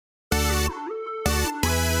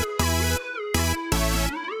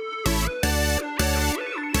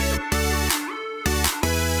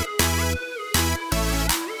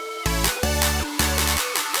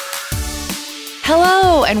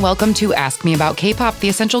Hello, and welcome to Ask Me About K-Pop, the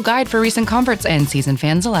essential guide for recent converts and seasoned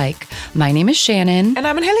fans alike. My name is Shannon. And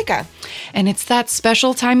I'm Angelica. And it's that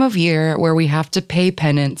special time of year where we have to pay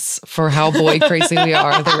penance for how boy crazy we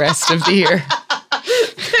are the rest of the year.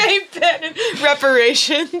 Pay penance.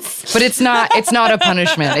 Reparations. But it's not a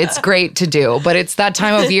punishment. It's great to do. But it's that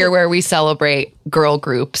time of year where we celebrate girl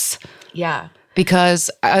groups. Yeah.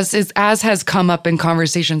 Because as has come up in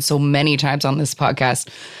conversation so many times on this podcast,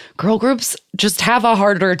 girl groups just have a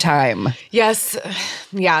harder time. Yes.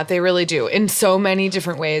 Yeah, they really do. In so many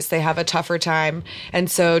different ways, they have a tougher time.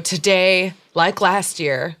 And so today, like last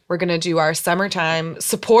year, we're going to do our summertime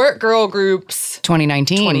support girl groups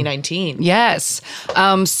 2019. Yes.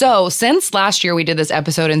 So since last year we did this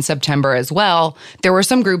episode in September as well, there were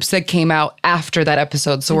some groups that came out after that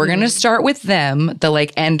episode. So we're going to start with them,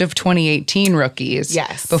 the end of 2018 rookies.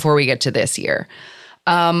 Yes. Before we get to this year.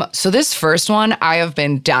 So this first one, I have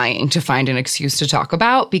been dying to find an excuse to talk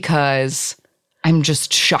about because I'm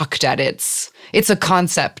just shocked at it's a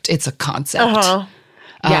concept. It's a concept. Uh-huh.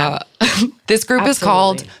 Yeah. This group is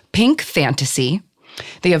called Pink Fantasy.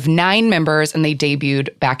 They have 9 members and they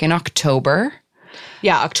debuted back in October.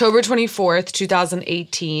 Yeah, October 24th,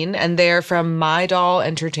 2018. And they're from My Doll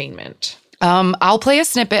Entertainment. I'll play a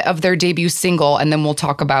snippet of their debut single and then we'll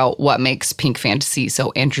talk about what makes Pink Fantasy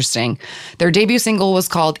so interesting. Their debut single was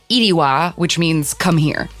called Iriwa, which means come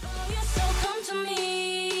here.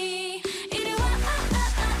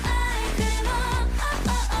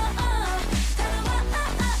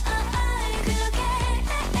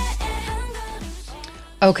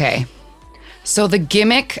 Okay, so the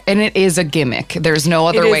gimmick, and it is a gimmick. There's no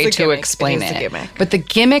other way to explain it. But the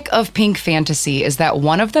gimmick of Pink Fantasy is that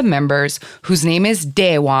one of the members, whose name is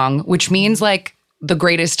Daewang, which means the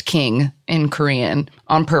greatest king in Korean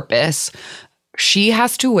on purpose, she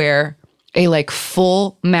has to wear a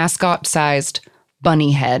full mascot-sized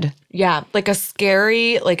bunny head. Yeah, like a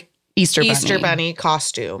scary Easter bunny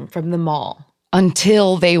costume from the mall.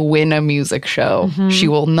 Until they win a music show, she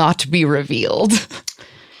will not be revealed.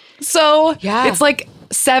 So it's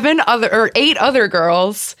 8 other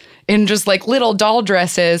girls in just little doll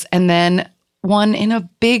dresses, and then one in a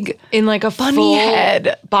big a bunny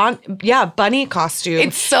head. Bunny costume.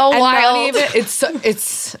 It's so wild.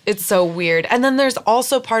 It's so weird. And then there's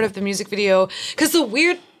also part of the music video because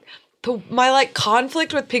my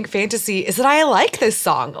conflict with Pink Fantasy is that I like this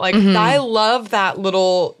song. I love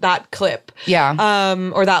that clip. Yeah.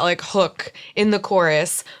 Or that hook in the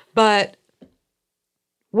chorus, but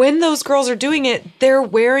when those girls are doing it, they're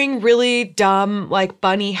wearing really dumb,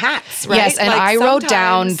 bunny hats, right? Yes, and I wrote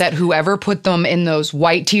down that whoever put them in those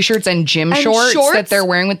white T-shirts and gym shorts that they're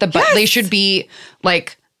wearing with they should be,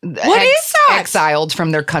 what is that? Exiled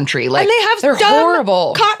from their country. And they have they're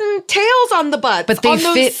horrible cotton tails on the butts. But they on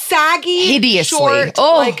those fit saggy, hideously.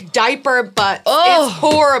 Short, diaper butts. Oh. It's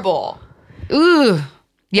horrible. Ooh.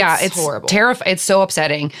 Yeah, it's horrible. Terrifying. It's so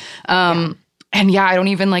upsetting. And yeah, I don't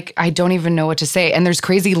even know what to say. And there's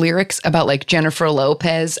crazy lyrics about Jennifer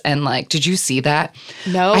Lopez and did you see that?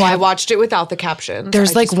 No, I watched it without the captions.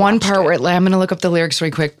 There's one part where I'm going to look up the lyrics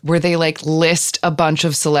really quick where they list a bunch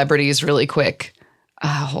of celebrities really quick.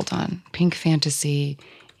 Hold on. Pink Fantasy.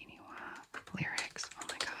 Lyrics. Oh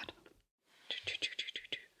my God.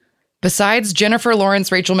 Besides Jennifer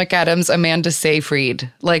Lawrence, Rachel McAdams, Amanda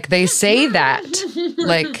Seyfried. They say that,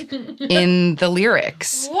 in the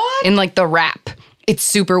lyrics. What? In, the rap. It's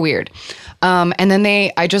super weird. And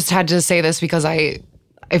then I just had to say this because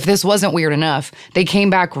if this wasn't weird enough, they came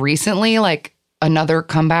back recently, another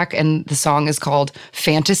comeback, and the song is called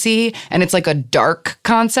Fantasy, and it's a dark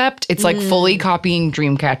concept. It's fully copying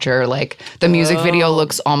Dreamcatcher. The music video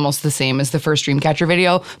looks almost the same as the first Dreamcatcher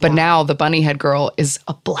video, but now the bunny head girl is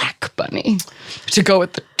a black bunny to go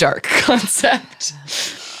with the dark concept.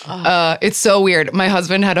 It's so weird. My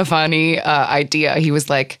husband had a funny idea. He was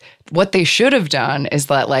what they should have done is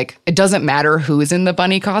that it doesn't matter who's in the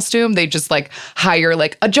bunny costume. They just hire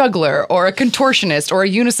a juggler or a contortionist or a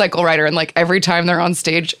unicycle rider. And every time they're on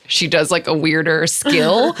stage, she does a weirder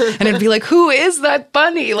skill. And it'd be who is that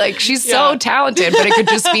bunny? She's so talented, but it could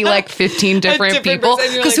just be 15 different people.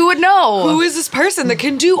 Because who would know? Who is this person that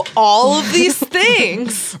can do all of these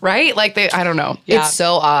things? Right? I don't know. Yeah. It's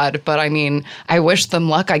so odd. But I wish them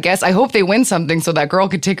luck, I guess. I hope they win something so that girl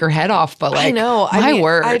could take her head off. But I know. My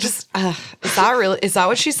word. Is that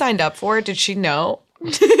what she signed up for? Did she know?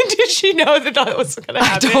 Did she know that was going to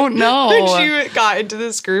happen? I don't know. When she got into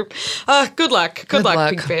this group. Good luck. Good luck,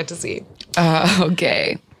 Pink Fantasy.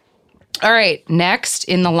 Okay. All right. Next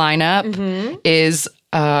in the lineup is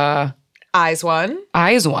IZ*ONE.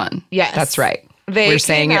 IZ*ONE. Yes. That's right. We're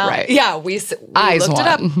saying it right. Yeah, we Eyes looked it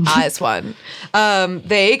up. One. Eyes One.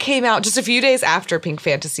 They came out just a few days after Pink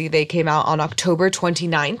Fantasy. They came out on October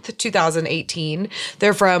 29th, 2018.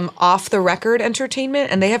 They're from Off the Record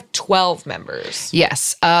Entertainment, and they have 12 members.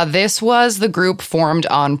 Yes. This was the group formed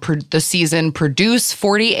on the season Produce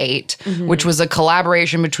 48, which was a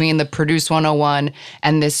collaboration between the Produce 101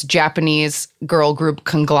 and this Japanese girl group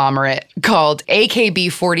conglomerate called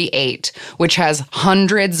AKB48, which has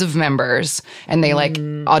hundreds of members. And they like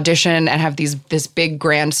audition and have this big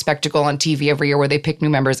grand spectacle on TV every year where they pick new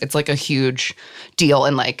members. It's like a huge deal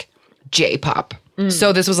in like J-pop.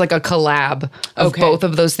 So this was like a collab of both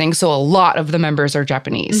of those things. So a lot of the members are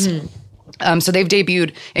Japanese. So they've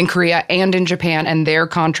debuted in Korea and in Japan, and their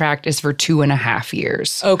contract is for 2.5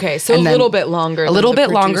 years. Okay, so a little bit longer. A little bit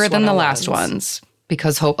longer than the last ones.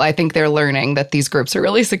 Because I think they're learning that these groups are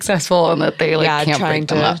really successful and that they can't break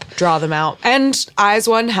them up. Draw them out. And Eyes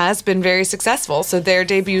One has been very successful. So their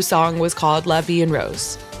debut song was called La Vie en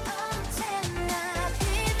Rose.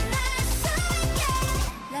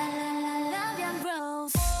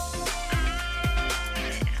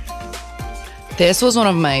 This was one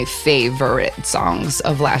of my favorite songs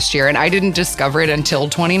of last year, and I didn't discover it until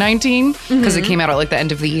 2019 because it came out at like the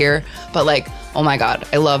end of the year. But like, oh my God,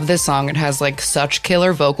 I love this song. It has like such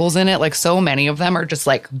killer vocals in it. Like so many of them are just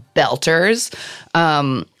like belters.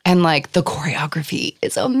 And like the choreography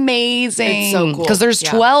is amazing. It's so cool. Because there's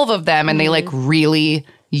 12 of them and they like really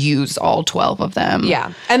use all 12 of them.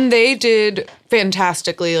 Yeah. And they did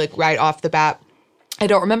fantastically like right off the bat. I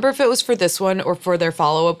don't remember if it was for this one or for their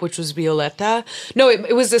follow-up, which was Violetta. No,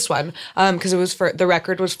 it was this one because it was for the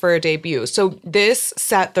record was for a debut. So this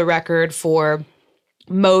set the record for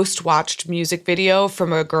most watched music video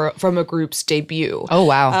from a group's debut. Oh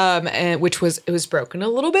wow! And it was broken a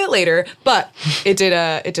little bit later, but it did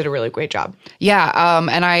a really great job. Yeah,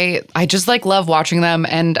 and I just like love watching them,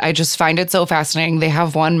 and I just find it so fascinating. They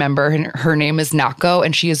have one member, and her name is Nako,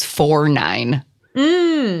 and she is 4'9".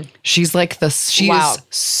 She's like she's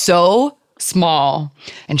so small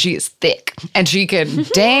and she is thick and she can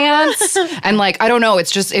dance and like I don't know,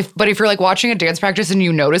 it's just if you're like watching a dance practice and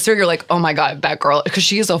you notice her, you're like, oh my God, that girl, because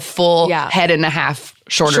she is a full head and a half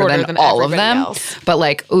shorter than all of them else. But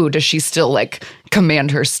like, ooh, does she still like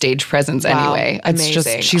command her stage presence anyway? It's amazing.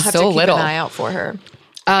 just she's I'll have so to little. Keep an eye out for her.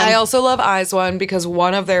 I also love Eyes One because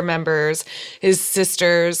one of their members is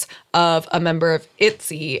sisters of a member of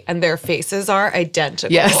ITZY, and their faces are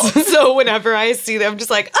identical. Yes. So whenever I see them, I'm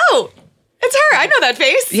just like, oh, it's her. I know that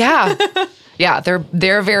face. Yeah. Yeah,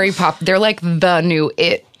 they're very pop. They're like the new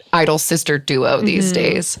idol sister duo these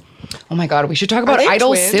days. Oh my God, we should talk about idol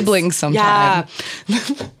twins? siblings sometime.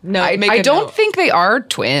 Yeah. No, I don't think they are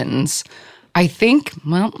twins. I think,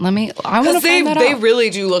 well, I want to find that out. They really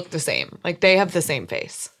do look the same. Like, they have the same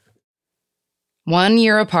face. 1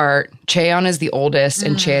 year apart. Chaeyeon is the oldest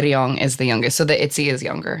and Chaeryeong is the youngest. So the ITZY is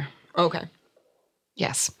younger. Okay.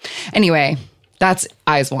 Yes. Anyway, that's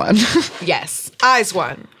Eyes One. Yes. Eyes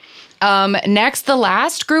One. Next, the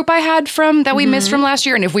last group I had that we missed from last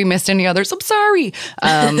year, and if we missed any others, I'm sorry.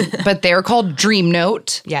 But they're called Dream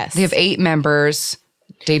Note. Yes. They have 8 members.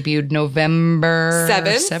 Debuted November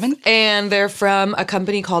 7th. And they're from a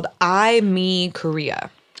company called I.Me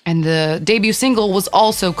Korea. And the debut single was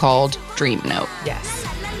also called Dream Note. Yes.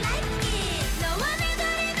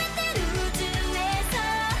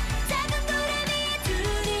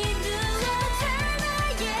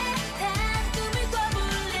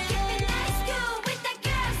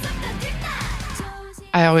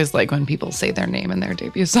 I always like when people say their name in their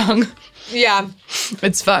debut song. Yeah.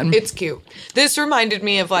 It's fun. It's cute. This reminded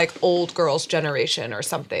me of like old girls' generation or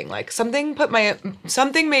something. Like something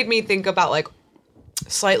made me think about like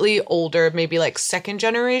slightly older, maybe like second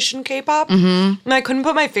generation K-pop. And I couldn't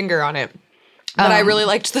put my finger on it. But I really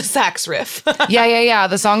liked the sax riff. Yeah.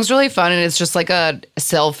 The song's really fun, and it's just like a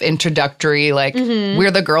self-introductory, like,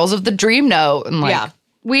 we're the girls of the Dream Note. And like,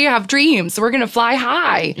 we have dreams, so we're going to fly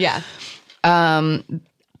high. Yeah.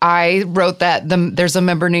 I wrote that there's a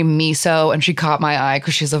member named Miso, and she caught my eye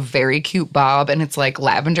because she's a very cute bob, and it's like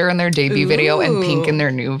lavender in their debut video and pink in their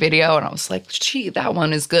new video. And I was like, that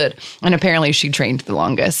one is good. And apparently she trained the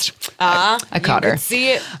longest. I caught her.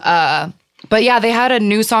 See it. But yeah, they had a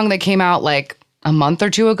new song that came out like a month or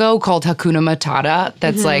two ago called Hakuna Matata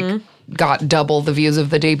that's like got double the views of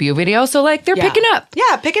the debut video. So like they're picking up.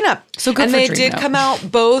 Yeah, picking up. So good and for they Dream did Note. come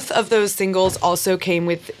out, both of those singles also came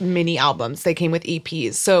with mini albums. They came with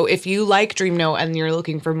EPs. So if you like Dream Note and you're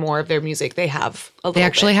looking for more of their music, they have a little They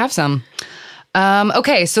actually have some.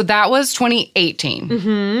 Okay, so that was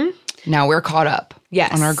 2018. Now we're caught up.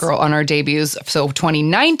 Yes. On our debuts. So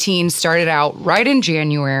 2019 started out right in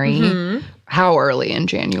January. how early in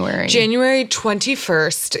January? January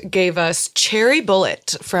 21st gave us Cherry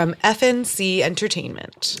Bullet from FNC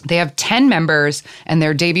Entertainment. They have 10 members, and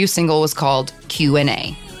their debut single was called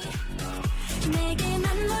Q&A.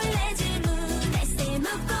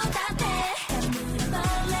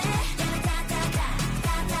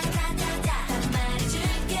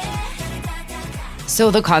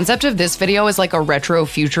 So the concept of this video is like a retro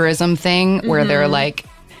futurism thing where they're like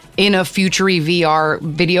in a futury VR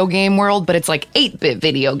video game world, but it's like 8-bit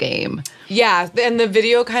video game. Yeah, and the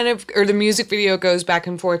video the music video goes back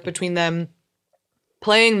and forth between them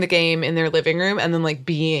playing the game in their living room and then like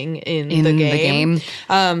being in the game.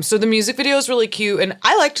 So the music video is really cute, and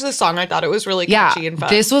I liked the song. I thought it was really catchy and fun.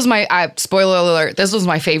 This was my spoiler alert. This was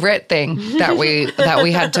my favorite thing that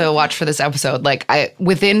we had to watch for this episode. Like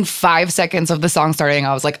within 5 seconds of the song starting,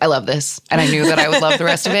 I was like, I love this, and I knew that I would love the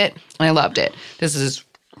rest of it, and I loved it. This is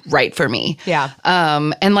right for me. Yeah.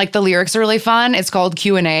 And like the lyrics are really fun. It's called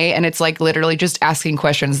Q&A, and it's like literally just asking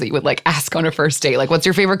questions that you would like ask on a first date. Like, what's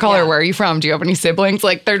your favorite color? Yeah. Where are you from? Do you have any siblings?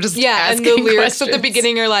 Like, they're just asking and the lyrics questions. at the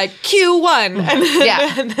beginning are like Q1, and then,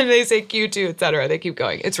 Yeah. and then they say Q2, etc. They keep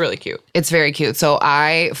going. It's really cute. It's very cute. So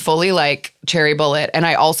I fully like Cherry Bullet, and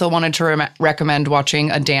I also wanted to recommend watching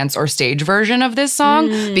a dance or stage version of this song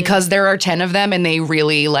because there are 10 of them, and they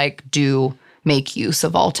really like do make use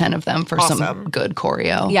of all 10 of them for some good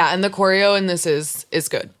choreo. Yeah, and the choreo in this is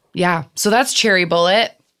good. Yeah. So that's Cherry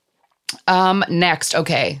Bullet. Next,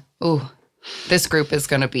 okay. Ooh, this group is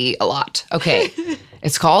going to be a lot. Okay.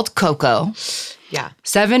 It's called Coco. Yeah.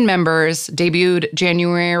 7 members, debuted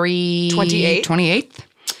January 28th.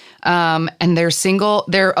 And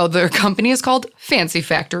their company is called Fancy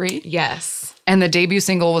Factory. Yes. And the debut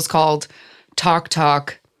single was called Talk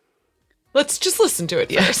Talk. Let's just listen to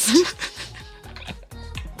it first.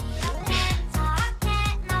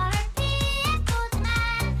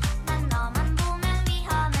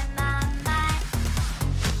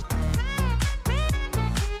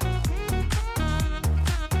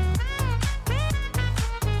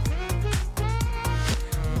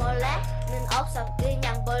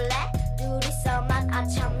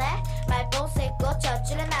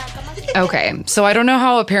 Okay, so I don't know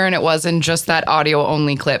how apparent it was in just that audio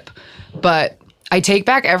only clip, but I take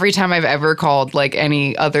back every time I've ever called like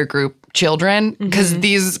any other group children, because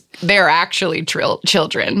they're actually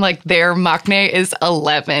children. Like their maknae is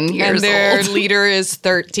 11 years and their old. leader is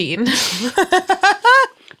 13.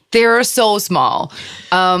 They're so small.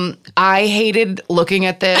 I hated looking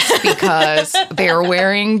at this because they're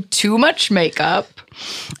wearing too much makeup.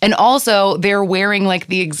 And also, they're wearing like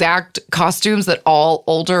the exact costumes that all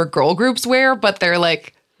older girl groups wear, but they're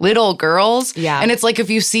like little girls. Yeah. And it's like if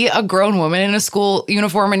you see a grown woman in a school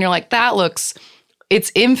uniform and you're like,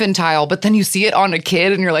 it's infantile, but then you see it on a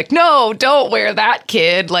kid and you're like, no, don't wear that,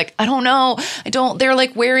 kid. Like, I don't know. They're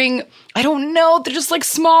like wearing, I don't know. They're just like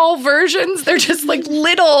small versions. They're just like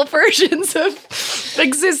little versions of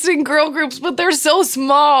existing girl groups, but they're so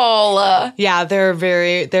small. Yeah, they're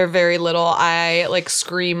very little. I like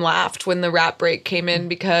scream laughed when the rap break came in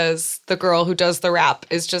because the girl who does the rap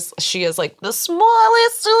she has like the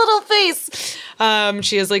smallest little face.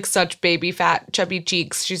 She has like such baby fat chubby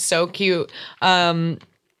cheeks. She's so cute.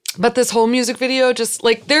 But this whole music video just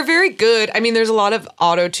like they're very good. I mean, there's a lot of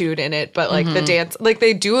auto-tune in it, but like the dance, like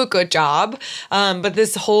they do a good job. But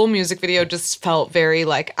this whole music video just felt very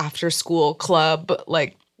like after school club,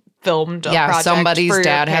 like filmed. Yeah, somebody's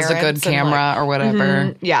dad has a good camera or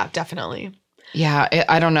whatever. Yeah, definitely. Yeah,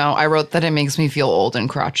 I don't know. I wrote that it makes me feel old and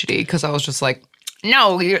crotchety because I was just like,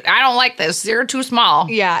 no, I don't like this. You're too small.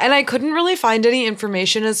 Yeah, and I couldn't really find any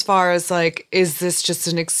information as far as like, is this just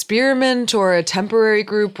an experiment or a temporary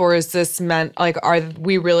group, or is this meant like, are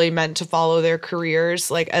we really meant to follow their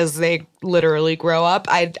careers like as they literally grow up?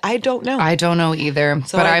 I don't know. I don't know either.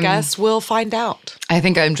 So but I guess we'll find out. I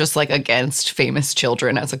think I'm just like against famous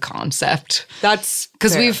children as a concept. That's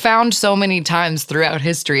because we've found so many times throughout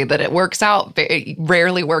history that it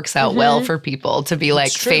rarely works out well for people to be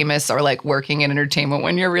like famous or like working in entertainment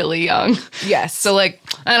when you're really young. Yes. So like,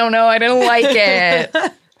 I don't know. I didn't like it.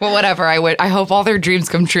 Well, whatever. I hope all their dreams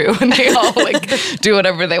come true and they all like do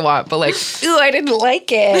whatever they want. But like, ooh, I didn't like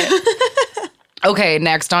it. Okay,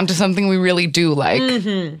 next on to something we really do like.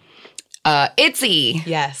 ITZY.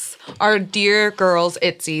 Yes. Our dear girls,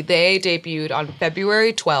 ITZY, they debuted on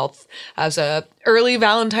February 12th as a early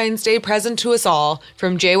Valentine's Day present to us all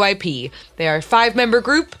from JYP. They are a 5-member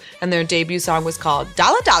group, and their debut song was called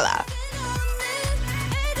Dala Dala.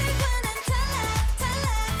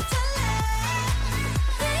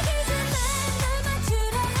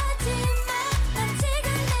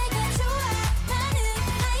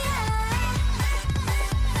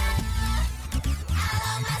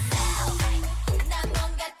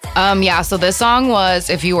 Yeah, so this song was,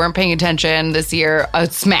 if you weren't paying attention this year, a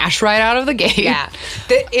smash right out of the gate. Yeah.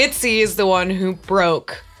 The ITZY is the one who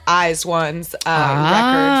broke IZ*ONE's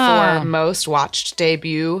record for most watched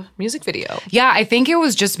debut music video. Yeah, I think it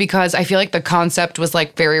was just because I feel like the concept was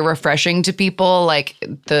like very refreshing to people. Like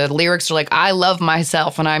the lyrics are like, I love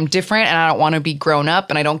myself and I'm different and I don't want to be grown up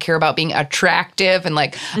and I don't care about being attractive and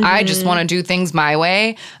like I just want to do things my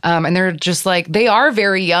way. And they're just like, they are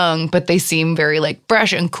very young, but they seem very like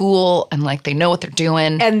fresh and cool and like they know what they're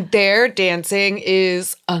doing. And their dancing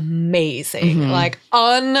is amazing. Like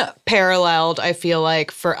unparalleled, I feel like,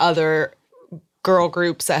 for other girl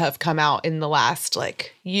groups that have come out in the last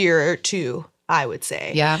like year or two, I would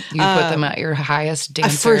say. Yeah, you put them at your highest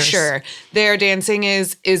dancers. For sure. Their dancing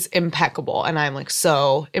is impeccable, and I'm like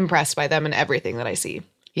so impressed by them and everything that I see.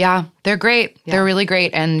 Yeah, they're great. Yeah. They're really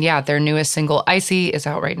great. And yeah, their newest single, Icy, is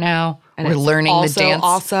out right now. And we're learning the dance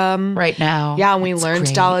awesome right now. Yeah, and we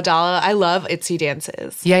learned Dala Dala. I love ITZY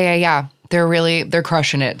dances. Yeah. They're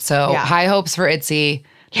crushing it. So high hopes for ITZY.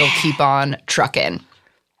 They'll keep on trucking.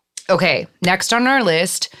 Okay, next on our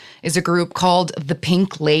list is a group called The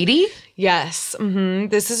Pink Lady. Yes.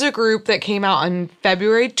 This is a group that came out on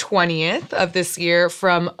February 20th of this year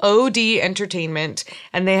from OD Entertainment,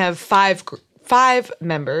 and they have five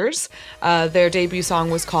members. Their debut song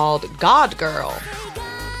was called God Girl.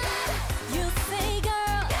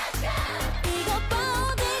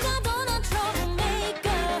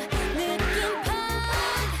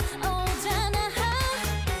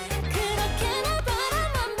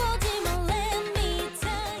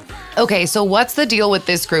 Okay, so what's the deal with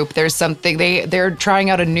this group? There's something they're trying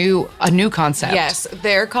out a new concept. Yes,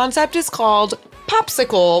 their concept is called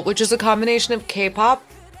Popsicle, which is a combination of K-pop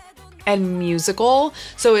and musical.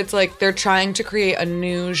 So it's like they're trying to create a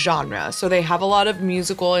new genre. So they have a lot of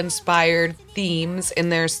musical inspired themes in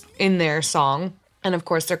their song. And of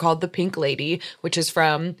course, they're called The Pink Lady, which is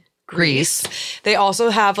from Greece. They also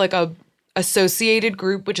have like a associated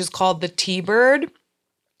group, which is called the T-Bird.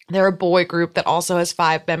 They're a boy group that also has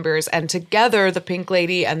 5 members, and together, the Pink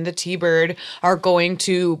Lady and the T-Bird are going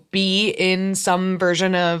to be in some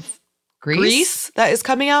version of Grease that is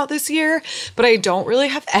coming out this year, but I don't really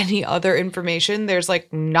have any other information. There's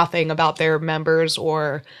like nothing about their members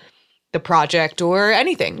or the project or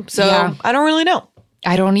anything, so I don't really know.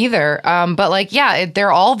 I don't either. But like, yeah,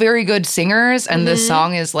 they're all very good singers. And this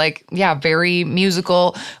song is like, very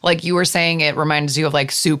musical. Like you were saying, it reminds you of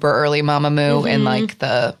like super early Mamamoo and like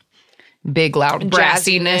the big loud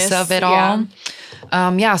brassiness of it all.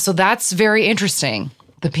 So that's very interesting.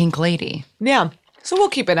 The Pink Lady. Yeah. So we'll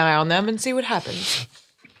keep an eye on them and see what happens.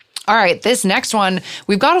 All right. This next one,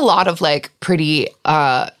 we've got a lot of like pretty,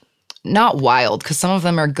 not wild, because some of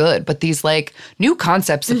them are good, but these like new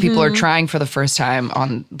concepts that people are trying for the first time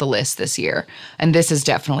on the list this year. And this is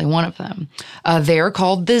definitely one of them. They're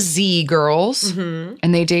called the Z Girls, and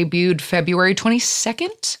they debuted February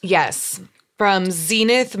 22nd. Yes. From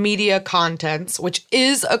Zenith Media Contents, which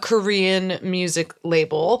is a Korean music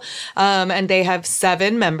label. And they have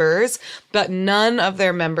 7 members, but none of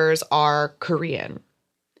their members are Korean.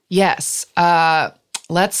 Yes.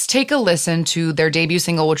 Let's take a listen to their debut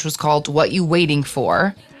single, which was called What You Waiting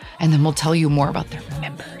For, and then we'll tell you more about their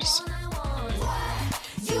members.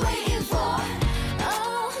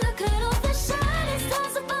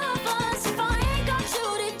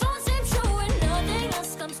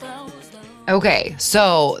 Okay,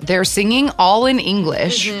 so they're singing all in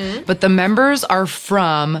English, but the members are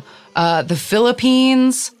from the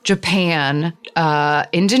Philippines, Japan,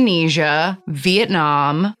 Indonesia,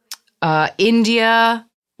 Vietnam, India,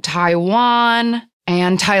 Taiwan,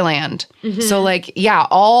 and Thailand. So like,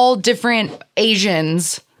 all different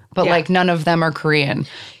Asians, but like none of them are Korean.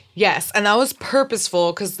 Yes, and that was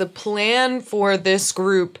purposeful because the plan for this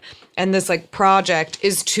group and this like project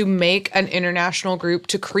is to make an international group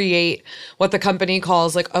to create what the company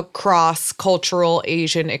calls like a cross-cultural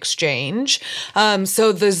Asian exchange.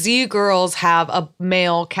 So the Z Girls have a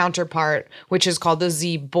male counterpart, which is called the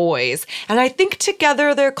Z Boys. And I think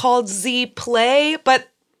together they're called Z Play, but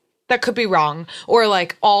that could be wrong. Or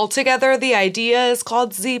like all together, the idea is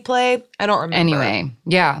called Z Play. I don't remember. Anyway,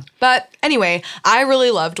 yeah. But anyway, I really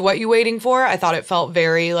loved What You Waiting For. I thought it felt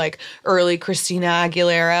very like early Christina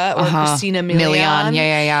Aguilera or Christina Milian.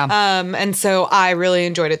 Yeah. And so I really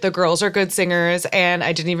enjoyed it. The girls are good singers, and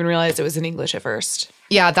I didn't even realize it was in English at first.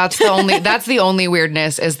 Yeah, that's the only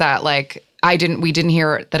weirdness is that like we didn't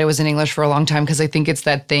hear that it was in English for a long time because I think it's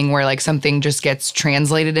that thing where like something just gets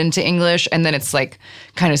translated into English and then it's like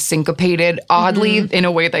kind of syncopated oddly in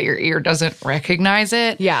a way that your ear doesn't recognize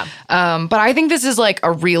it. Yeah. But I think this is like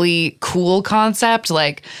a really cool concept,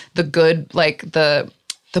 like the good, like the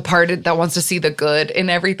the part that wants to see the good in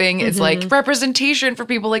everything is like representation for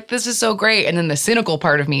people. Like, this is so great. And then the cynical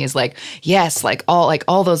part of me is like, yes, like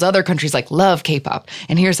all those other countries like love K-pop.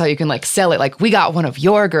 And here's how you can like sell it. Like, we got one of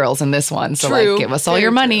your girls in this one. So True. like, give us all Very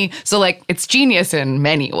your money. So like, it's genius in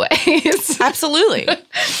many ways. Absolutely.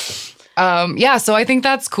 Yeah, so I think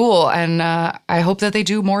that's cool. And I hope that they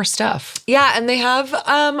do more stuff. Yeah, and they have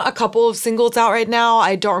a couple of singles out right now.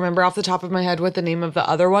 I don't remember off the top of my head what the name of the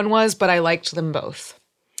other one was, but I liked them both.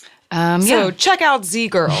 So check out Z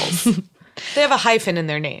Girls. They have a hyphen in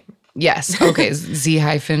their name. Yes. Okay. Z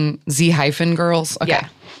hyphen girls. Okay. Yeah.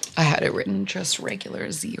 I had it written just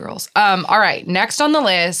regular Z girls. All right. Next on the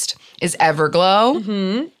list is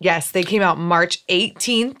Everglow. Yes, they came out March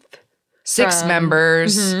 18th. 6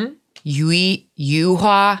 members.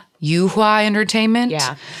 Yuhua Entertainment.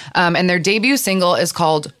 Yeah. And their debut single is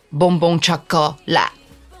called Bonbon Chocolat.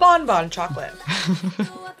 Bonbon Chocolate.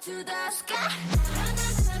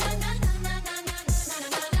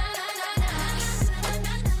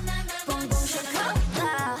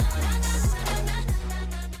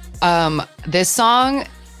 This song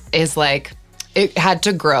is like, it had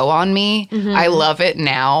to grow on me. I love it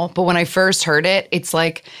now, but when I first heard it, it's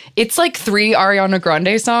like 3 Ariana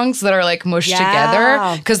Grande songs that are like mushed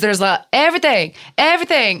together, because there's everything, and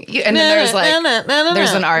then there's like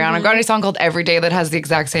there's an Ariana Grande song called Every Day that has the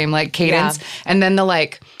exact same like cadence, and then the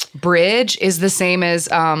like bridge is the same as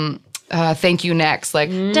Thank You Next, like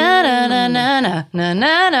da na na na na na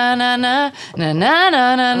na na na na na na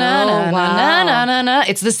na na na na na.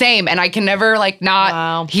 It's the same, and I can never like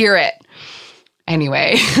not hear it.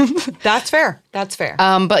 Anyway, That's fair. That's fair.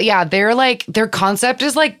 but yeah, they're like, their concept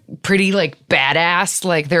is like pretty like badass.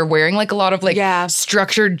 Like they're wearing like a lot of like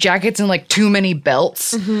structured jackets and like too many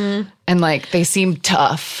belts, and like they seem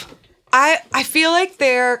tough. I feel like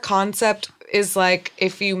their concept is like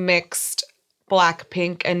if you mixed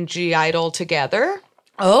Blackpink and G-Idol together.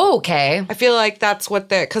 Oh, okay. I feel like that's what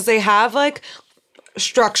they're, because they have like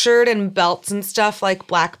structured and belts and stuff like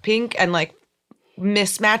Blackpink and like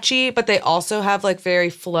mismatchy, but they also have like very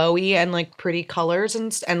flowy and like pretty colors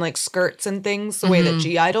and like skirts and things the way that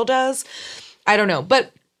G-Idol does. I don't know.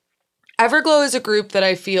 But Everglow is a group that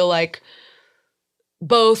I feel like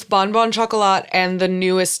both Bonbon Chocolat and their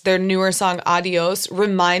newer song Adios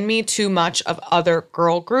remind me too much of other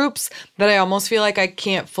girl groups that I almost feel like I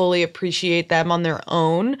can't fully appreciate them on their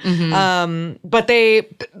own. But they,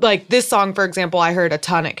 like this song, for example, I heard a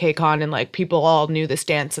ton at KCON and like people all knew this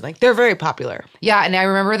dance and like they're very popular. Yeah, and I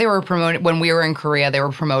remember they were promoting, when we were in Korea, they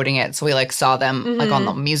were promoting it. So we like saw them like on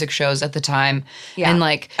the music shows at the time. Yeah. And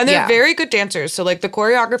they're very good dancers. So like the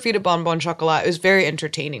choreography to Bonbon Chocolat is very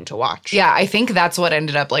entertaining to watch. Yeah, I think that's what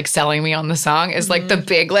ended up like selling me on the song is like the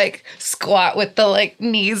big like squat with the like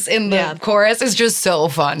knees in the chorus is just so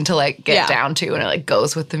fun to like get down to, and it like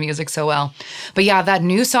goes with the music so well. But yeah, that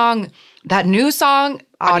new song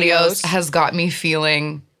Adios has got me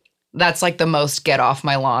feeling that's like the most get off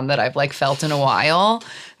my lawn that I've like felt in a while,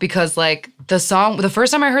 because like the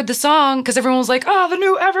first time I heard the song, because everyone was like, oh, the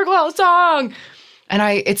new Everglow song, and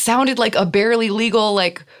it sounded like a Barely Legal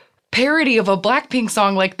like parody of a Blackpink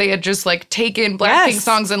song, like they had just like taken Blackpink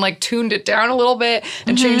songs and like tuned it down a little bit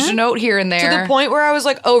and changed a note here and there. To the point where I was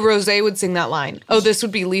like, oh, Rosé would sing that line. Oh, this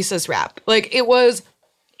would be Lisa's rap. Like it was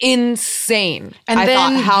insane. And I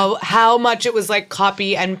thought how much it was like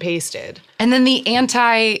copy and pasted. And then the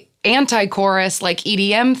anti-chorus like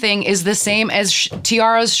EDM thing is the same as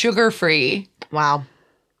Tiara's Sugar Free. Wow.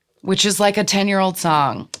 Which is like a 10-year-old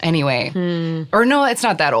song. Anyway. Or no, it's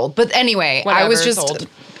not that old. But anyway, Whatever, I was just... old.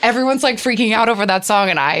 Everyone's like freaking out over that song,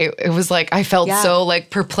 and I felt so like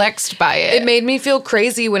perplexed by it. It made me feel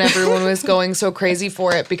crazy when everyone was going so crazy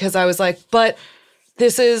for it, because I was like, but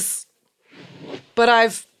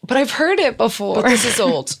I've heard it before. But this is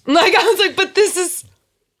old. Like I was like, but this is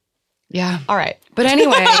all right. But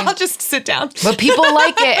anyway, I'll just sit down. But people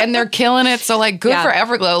like it and they're killing it. So like, good for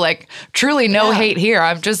Everglow. Like, truly no hate here.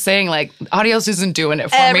 I'm just saying, like, Adios isn't doing it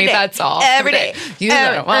for me. That's all. Every day. You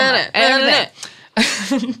don't want it. Every day.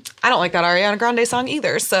 I don't like that Ariana Grande song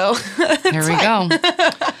either, so there we go.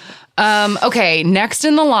 Okay, next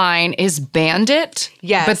in the line is Bandit.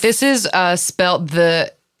 Yes. But this is spelled,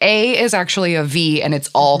 the A is actually a V and it's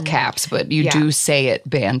all caps, but you do say it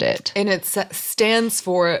Bandit. And it stands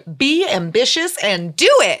for Be Ambitious and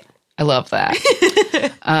Do It. I love that.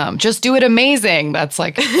 Just do it amazing. That's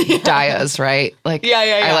like Daya's, right? Like,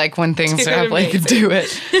 I like when things have like do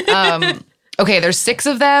it. Okay, there's 6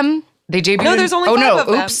 of them. They debuted. No, there's only 5 of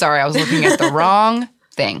them. Oops, sorry. I was looking at the wrong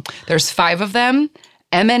thing. There's 5 of them.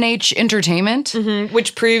 MNH Entertainment.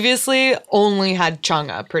 Which previously only had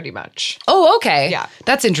Chungha, pretty much. Oh, okay. Yeah.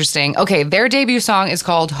 That's interesting. Okay, their debut song is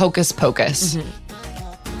called Hocus Pocus.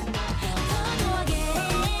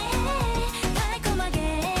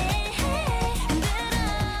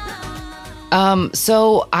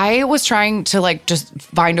 So I was trying to like just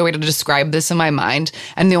find a way to describe this in my mind.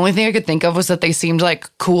 And the only thing I could think of was that they seemed like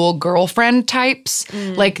cool girlfriend types.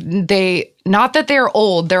 Like not that they're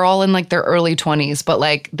old, they're all in like their early 20s, but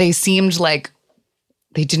like they seemed like,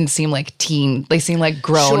 they didn't seem like teen. They seemed like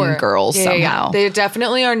grown girls somehow. They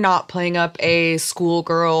definitely are not playing up a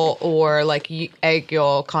schoolgirl or like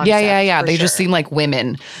egg-yol concept. Yeah. They just seem like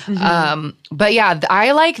women. But yeah,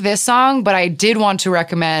 I like this song, but I did want to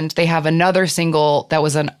recommend, they have another single that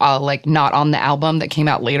was like not on the album that came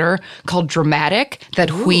out later called Dramatic that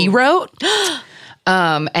Hui wrote.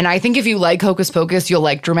 And I think if you like Hocus Pocus, you'll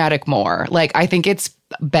like Dramatic more. Like, I think it's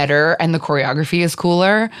better and the choreography is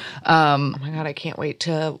cooler. Oh my God, I can't wait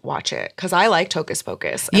to watch it because I liked Hocus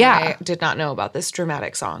Pocus. And Yeah. I did not know about this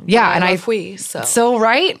Dramatic song. Yeah, But and I love Hui, so So,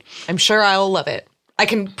 right? I'm sure I will love it. I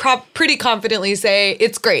can pretty confidently say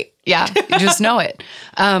it's great. Yeah, you just know it.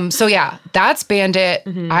 So yeah, that's Bandit.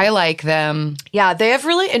 I like them. Yeah, they have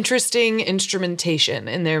really interesting instrumentation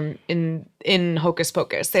in their in Hocus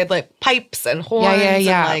Pocus. They had like pipes and horns and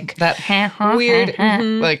like that weird.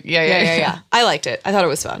 like Yeah. I liked it. I thought it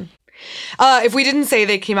was fun. If we didn't say,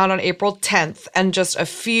 they came out on April 10th, and just a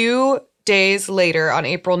few days later, on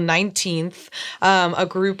April 19th, a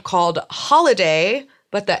group called Holiday,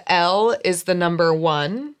 but the L is the number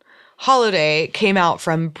 1. Holiday came out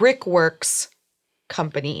from Brickworks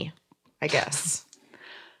Company, I guess.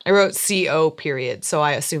 I wrote CO period, so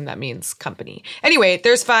I assume that means company. Anyway,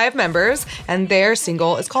 there's 5 members, and their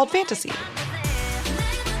single is called Fantasy.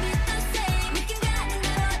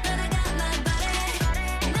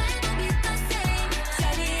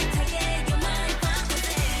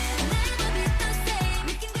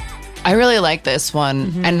 I really like this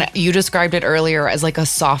one. And you described it earlier as like a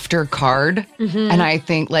softer card. And I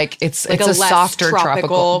think like it's Like a less softer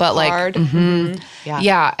tropical, but card. like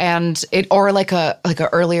yeah, and it or like a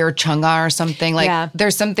earlier Chungha or something. Like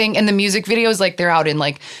there's something in the music videos, like they're out in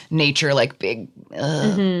like nature, like big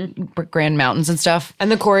grand mountains and stuff.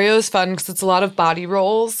 And the choreo is fun because it's a lot of body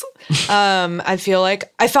rolls. I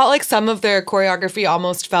felt like some of their choreography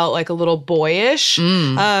almost felt like a little boyish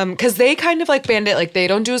because they kind of like Bandit, like they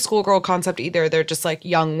don't do a schoolgirl concept either. They're just like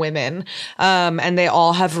young women, and they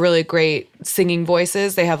all have really great singing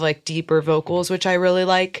voices. They have like deeper vocals, which I really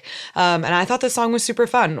like. And I thought the song was super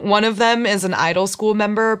fun. One of them is an idol school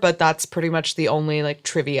member, but that's pretty much the only like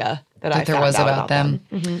trivia that I There found was out about them.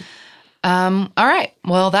 All right.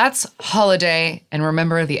 Well, that's Holiday. And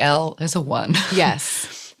remember, the L is a 1.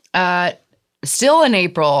 Yes. Still in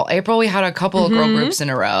April. April, we had a couple of girl groups in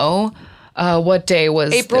a row. What day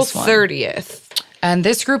was April this one? 30th. And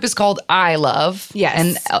this group is called I Love.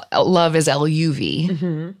 Yes. And Love is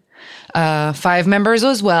LUV. 5 members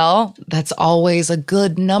as well. That's always a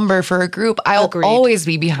good number for a group. I'll always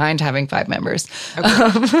be behind having 5 members.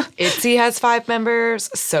 ITZY has 5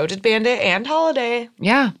 members. So did Bandit and Holiday.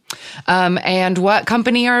 Yeah. And what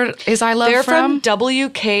company is I Love They're from? from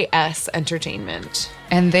WKS Entertainment.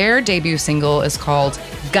 And their debut single is called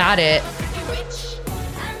Got It.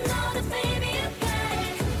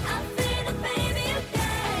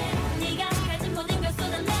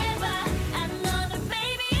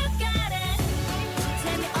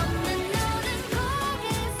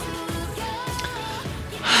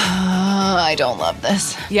 I don't love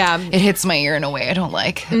this. Yeah. It hits my ear in a way I don't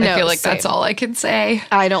like. No, I feel like same. that's all I can say.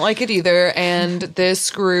 I don't like it either. And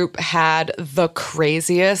this group had the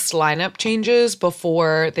craziest lineup changes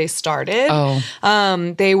before they started.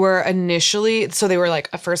 They were initially, so they were like,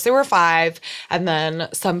 at first they were 5, and then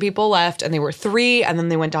some people left and they were 3, and then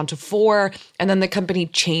they went down to 4. And then the company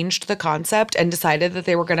changed the concept and decided that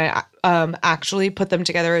they were going to actually put them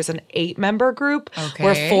together as an 8-member group,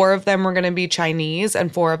 where 4 of them were going to be Chinese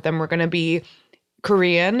and 4 of them were going to be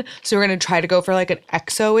Korean. So we're going to try to go for like an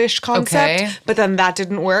EXO-ish concept, but then that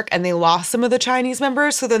didn't work and they lost some of the Chinese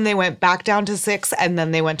members. So then they went back down to 6 and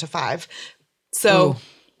then they went to 5. So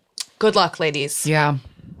good luck, ladies. Yeah.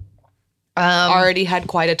 Already had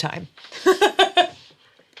quite a time.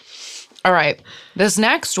 All right. This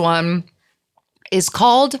next one is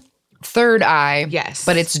called Third Eye. Yes.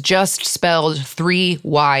 But it's just spelled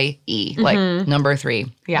 3YE, like number 3.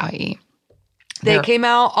 Yeah. YE. They came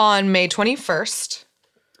out on May 21st.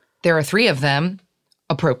 There are 3 of them,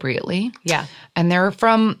 appropriately. Yeah. And they're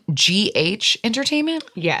from GH Entertainment.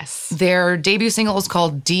 Yes. Their debut single is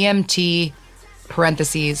called DMT,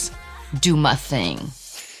 parentheses, Do My Thing.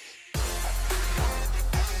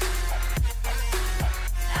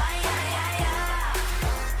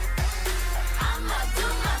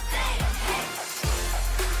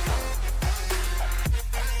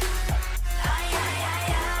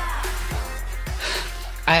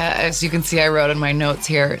 As you can see, I wrote in my notes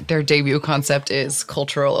here, their debut concept is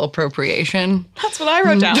cultural appropriation. That's what I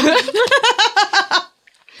wrote down.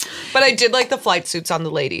 But I did like the flight suits on the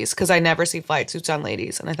ladies because I never see flight suits on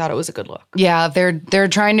ladies, and I thought it was a good look. Yeah, they're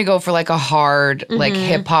trying to go for like a hard like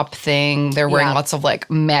hip hop thing. They're wearing lots of like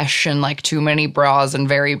mesh and like too many bras and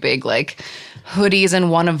very big like hoodies, and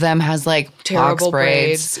one of them has like Terrible box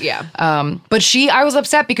braids. Yeah. But I was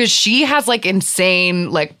upset because she has like insane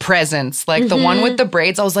like presence. Like the one with the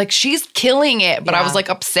braids, I was like, she's killing it. But I was like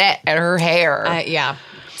upset at her hair. Yeah.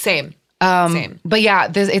 Same. Same. But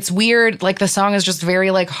yeah, it's weird. Like the song is just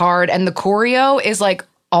very like hard, and the choreo is like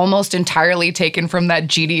almost entirely taken from that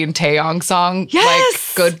GD and Taeyong song. Yes!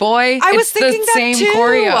 Like Good Boy. I was thinking the that same too.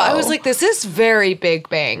 choreo. I was like, this is very Big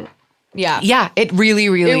Bang. Yeah. Yeah, it really,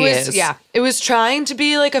 really is. Yeah. It was trying to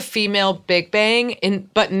be like a female Big Bang,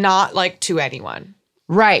 but not like to anyone.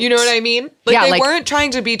 Right. You know what I mean? Like Yeah, they like- weren't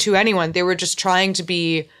trying to be to anyone. They were just trying to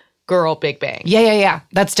be girl Big Bang. Yeah.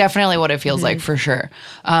 That's definitely what it feels like for sure.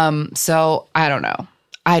 So I don't know.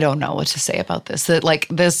 I don't know what to say about this. That like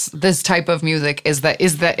this type of music is that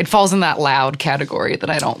it falls in that loud category that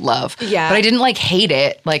I don't love. Yeah. But I didn't like hate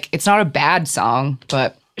it. Like it's not a bad song,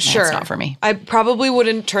 but Sure. it's not for me. I probably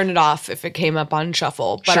wouldn't turn it off if it came up on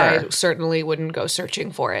shuffle, but I Sure. certainly wouldn't go searching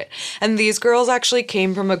for it. And these girls actually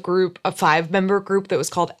came from a 5-member group that was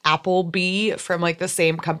called Applebee from like the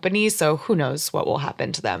same company. So who knows what will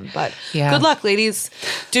happen to them. But Yeah. good luck, ladies.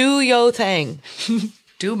 Do yo thing.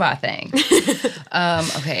 Do my thing.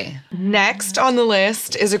 Okay. Next on the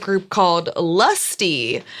list is a group called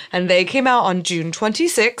Lusty, and they came out on June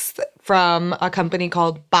 26th from a company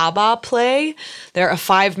called Baba Play. They're a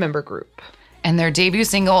 5-member group. And their debut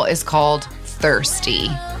single is called Thirsty.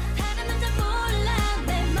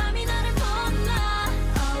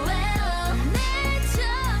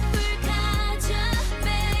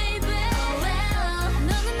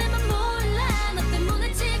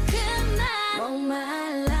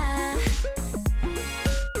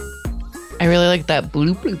 I really like that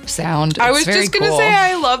bloop bloop sound. I It's was very just going to cool. say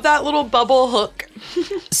I love that little bubble hook.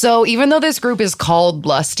 So even though this group is called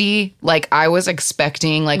Lusty, like I was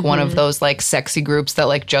expecting like one of those like sexy groups that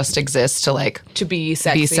like just exist to like To be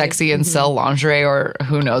sexy. and sell lingerie or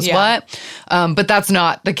who knows Yeah. what. But that's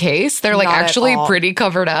not the case. They're like Not at actually all. pretty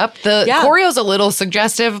covered up. The Yeah. choreo's a little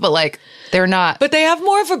suggestive, but like they're not. But they have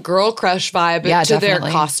more of a girl crush vibe Yeah, to definitely.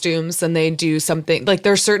 their costumes than they do something like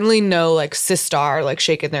there's certainly no like sistar like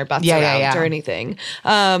shaking their butts around or anything.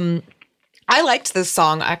 I liked this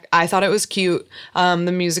song. I thought it was cute. The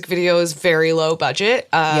music video is very low budget,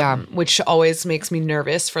 which always makes me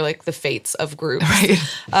nervous for like the fates of groups.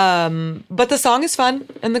 Right. But the song is fun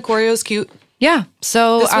and the choreo is cute. Yeah.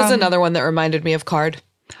 So This was another one that reminded me of Card.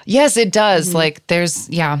 yes, it does. Like there's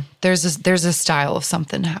a style of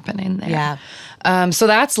something happening there. Yeah. So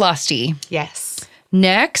that's Lusty. Yes.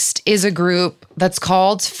 Next is a group that's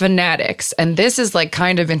called Fanatics. And this is like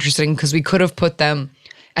kind of interesting because we could have put them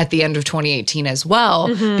at the end of 2018 as well,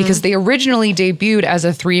 because they originally debuted as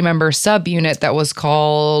a 3-member subunit that was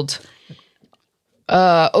called,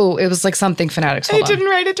 it was like something Fanatics. Hold I on. didn't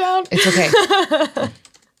write it down. It's okay.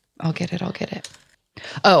 I'll get it.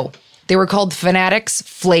 Oh, they were called Fanatics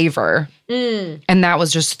Flavor. And that was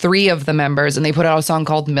just 3 of the members. And they put out a song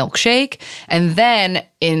called Milkshake. And then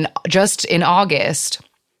in August,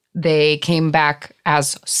 they came back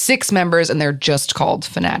as 6 members and they're just called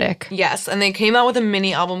Fanatic. Yes, and they came out with a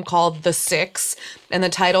mini album called The Six, and the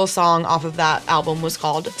title song off of that album was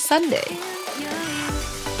called Sunday.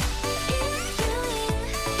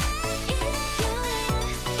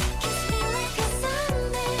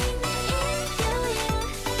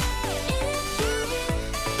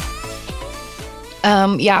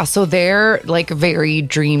 So they're like very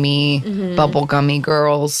dreamy, bubblegummy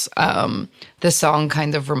girls. This song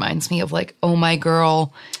kind of reminds me of like Oh My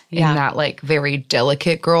Girl in that like very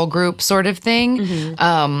delicate girl group sort of thing.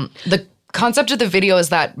 The concept of the video is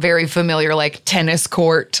that very familiar like tennis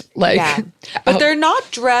court like But they're not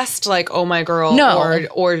dressed like Oh My Girl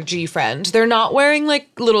or G Friend. They're not wearing like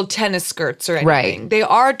little tennis skirts or anything. Right. They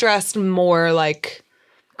are dressed more like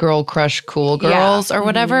girl crush cool girls or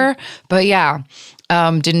whatever. But yeah.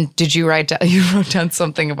 Did you write down, you wrote down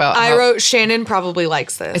something about I wrote Shannon probably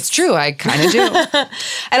likes this. It's true, I kind of do.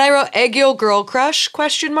 And I wrote Eggyo Girl Crush ?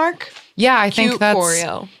 Yeah, I think Cute that's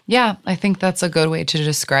choreo. Yeah, I think that's a good way to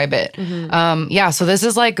describe it. So this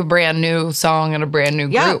is like a brand new song and a brand new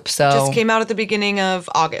group. So just came out at the beginning of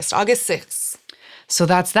August 6th. So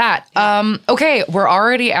that's that. Okay, we're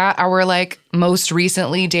already at our like most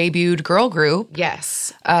recently debuted girl group.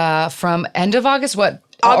 Yes. From end of August,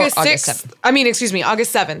 August Or 6th.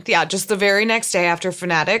 August 7th. Yeah, just the very next day after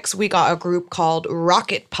Fanatics, we got a group called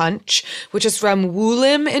Rocket Punch, which is from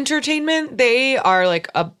Woolim Entertainment. They are like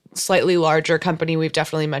a slightly larger company. We've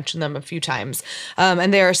definitely mentioned them a few times.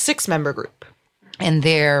 And they're a 6-member group. And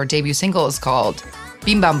their debut single is called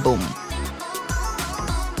Bim Bam Boom.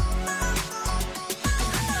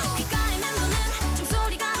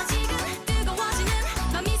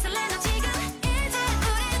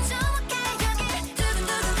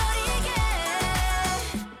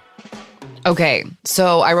 Okay,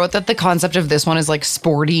 so I wrote that the concept of this one is like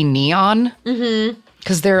sporty neon. Mm-hmm.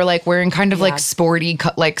 Because they're like wearing kind of like sporty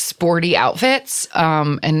outfits.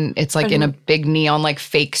 And it's like in a big neon, like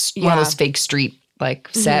fake, one of those fake street like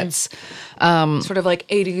sets. Sort of like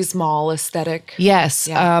 80s mall aesthetic. Yes.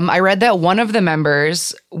 Yeah. I read that one of the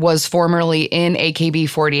members was formerly in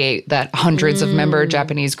AKB48, that hundreds of member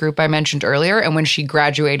Japanese group I mentioned earlier. And when she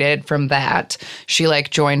graduated from that, she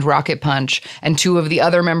like joined Rocket Punch. And 2 of the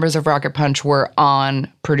other members of Rocket Punch were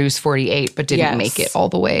on Produce 48, but didn't make it all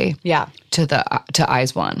the way to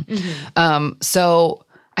Eyes One. So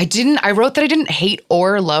I wrote that I didn't hate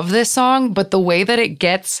or love this song, but the way that it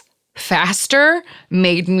gets faster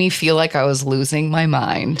made me feel like I was losing my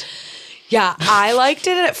mind. Yeah, I liked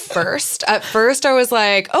it at first. At first, I was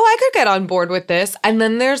like, oh, I could get on board with this. And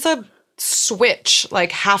then there's a switch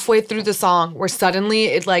like halfway through the song where suddenly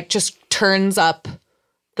it like just turns up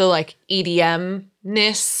the like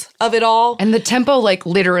EDM-ness of it all. And the tempo like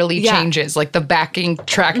literally changes. Like the backing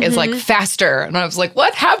track is like faster. And I was like,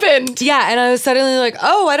 what happened? Yeah, and I was suddenly like,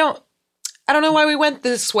 oh, I don't know why we went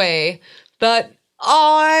this way, but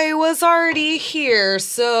I was already here,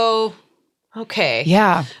 so okay.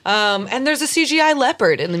 Yeah. And there's a CGI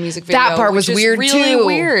leopard in the music video. That part was which is weird really too.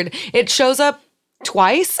 Weird. It shows up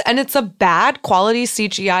twice, and it's a bad quality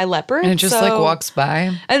CGI leopard. And it just like walks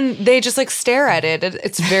by. And they just like stare at it.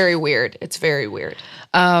 It's very weird. It's very weird.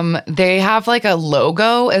 They have like a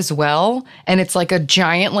logo as well, and it's like a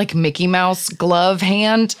giant like Mickey Mouse glove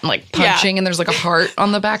hand like punching, and there's like a heart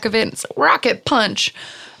on the back of it. It's Rocket Punch.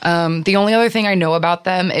 The only other thing I know about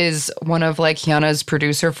them is one of like Hyuna's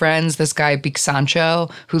producer friends, this guy Big Sancho,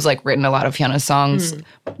 who's like written a lot of Hyuna's songs,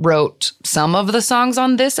 wrote some of the songs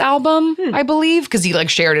on this album, I believe, because he like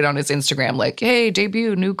shared it on his Instagram, like, hey,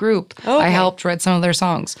 debut, new group. Okay. I helped write some of their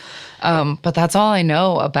songs. But that's all I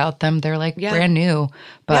know about them. They're like brand new.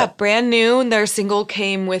 But brand new. And their single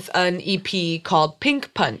came with an EP called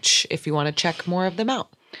Pink Punch, if you want to check more of them out.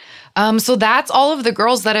 So that's all of the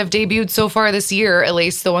girls that have debuted so far this year, at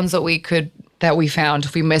least the ones that we found.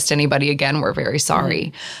 If we missed anybody again, we're very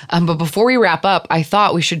sorry. But before we wrap up, I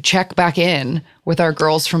thought we should check back in with our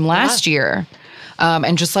girls from last year.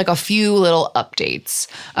 And just like a few little updates.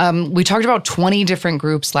 We talked about 20 different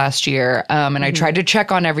groups last year, and I tried to check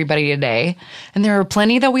on everybody today. And there are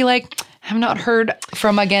plenty that we like have not heard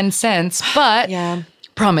from again since, but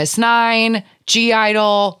Promise 9,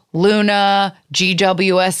 G-Idol, Luna,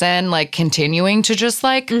 GWSN, like continuing to just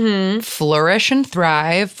like flourish and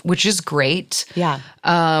thrive, which is great. Yeah.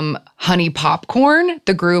 Honey Popcorn,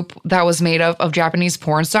 the group that was made of Japanese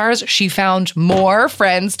porn stars, she found more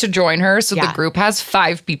friends to join her. So the group has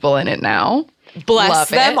 5 people in it now. Bless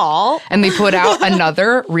them all. And they put out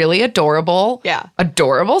another really adorable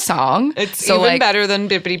song. It's so even better than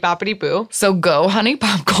Bippity Boppity Boo. So go Honey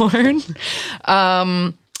Popcorn.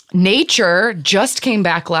 Nature just came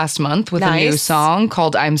back last month with a new song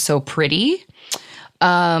called I'm So Pretty.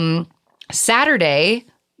 Saturday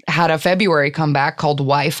had a February comeback called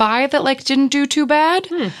Wi-Fi that like didn't do too bad.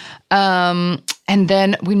 And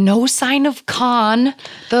then No Sign of Khan,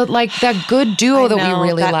 that good duo that we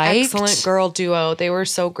really liked. Excellent girl duo. They were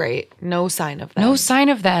so great. No sign of them. No sign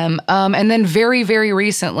of them. And then very, very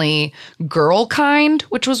recently, Girl Kind,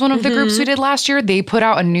 which was one of the groups we did last year, they put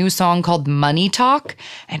out a new song called Money Talk,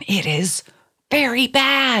 and it is very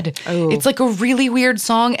bad. Oh. It's like a really weird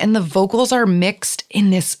song, and the vocals are mixed in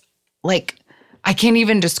this, like, I can't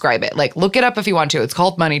even describe it. Like, look it up if you want to. It's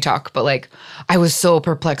called Money Talk, but like, I was so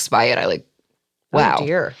perplexed by it. Wow. Oh,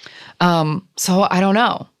 dear. So I don't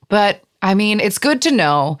know. But I mean, it's good to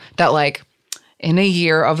know that like in a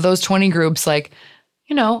year of those 20 groups, like,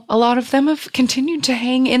 you know, a lot of them have continued to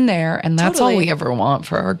hang in there. And that's all we ever want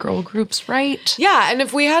for our girl groups, right? Yeah. And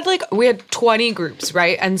if we had 20 groups,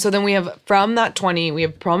 right? And so then we have, from that 20, we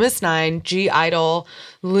have Promise 9, G-Idol,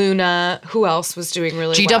 Luna, who else was doing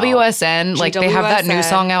really well? GWSN, like they have that new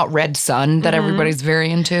song out, Red Sun, that everybody's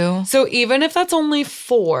very into. So even if that's only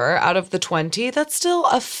 4 out of the 20, that's still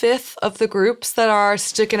a fifth of the groups that are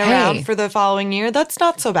sticking around for the following year. That's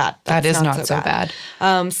not so bad. That is not so bad.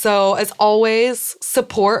 So as always,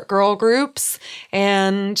 support girl groups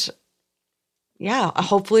and yeah,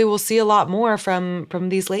 hopefully we'll see a lot more from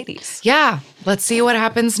these ladies. Yeah, let's see what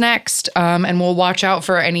happens next. And we'll watch out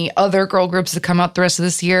for any other girl groups that come out the rest of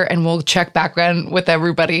this year, and we'll check back in with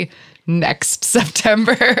everybody next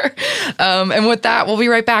September. And with that, we'll be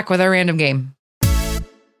right back with our random game.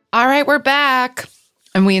 All right, we're back.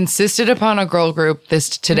 And we insisted upon a girl group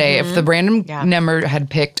today. If the random number had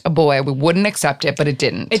picked a boy, we wouldn't accept it, but it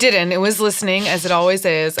didn't. It didn't. It was listening, as it always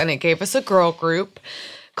is, and it gave us a girl group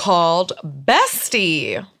called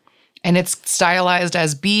Bestie. And it's stylized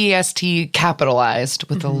as BEST capitalized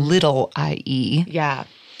with a little IE. Yeah.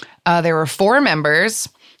 There were 4 members,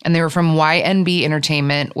 and they were from YNB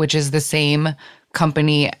Entertainment, which is the same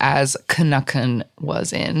company as Kanakun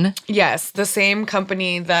was in. Yes, the same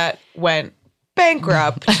company that went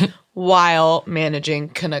bankrupt while managing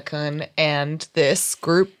Kanakun and this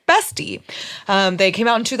group Bestie. They came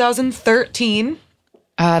out in 2013.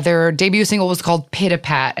 Their debut single was called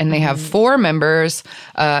Pitapat, and they have 4 members,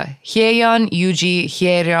 Hyeyeon, Yuji,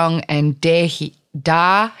 Hyeryong, and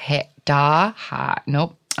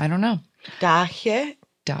Nope, I don't know. Dahe?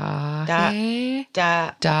 Dahe?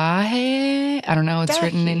 I don't know. It's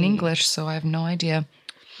written in English, so I have no idea.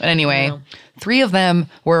 But anyway, 3 of them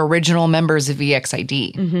were original members of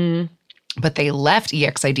EXID. But they left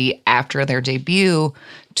EXID after their debut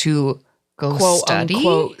to go study.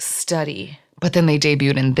 Unquote, study. But then they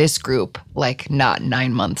debuted in this group, like, not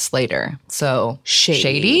 9 months later. So,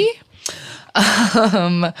 shady?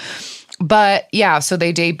 But, yeah, so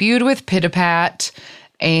they debuted with Pitapat,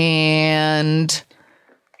 and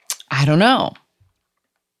I don't know.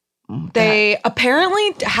 They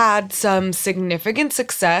apparently had some significant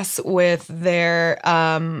success with their,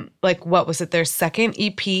 what was it? Their second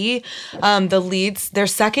EP. Their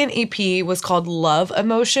second EP was called Love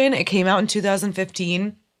Emotion. It came out in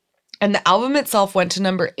 2015. And the album itself went to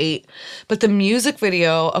number 8, but the music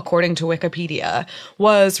video, according to Wikipedia,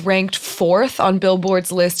 was ranked 4th on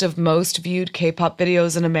Billboard's list of most viewed K-pop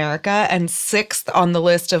videos in America and 6th on the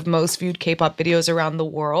list of most viewed K-pop videos around the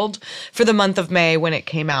world for the month of May when it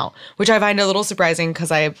came out, which I find a little surprising because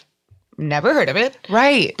I've never heard of it.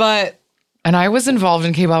 Right. And I was involved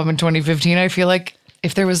in K-pop in 2015. I feel like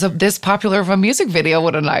if there was this popular of a music video,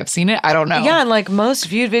 wouldn't I have seen it? I don't know. Yeah, and like most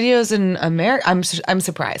viewed videos in America, I'm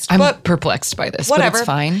surprised. I'm perplexed by this, whatever. But it's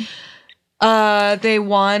fine. They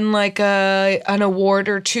won like an award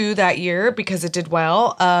or 2 that year because it did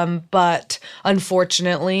well. But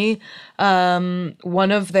unfortunately,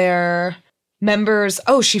 one of their members,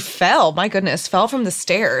 she fell. My goodness, fell from the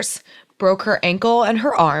stairs, broke her ankle and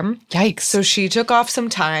her arm. Yikes. So she took off some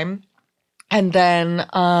time. And then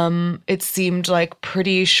it seemed like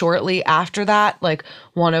pretty shortly after that, like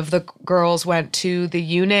one of the girls went to the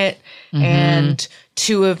unit and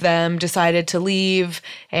 2 of them decided to leave.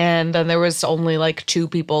 And then there was only like 2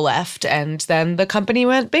 people left. And then the company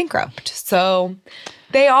went bankrupt. So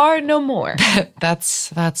they are no more.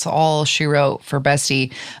 That's all she wrote for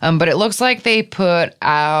Bestie. But it looks like they put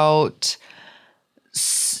out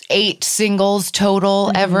 8 singles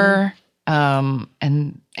total ever.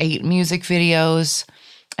 And 8 music videos,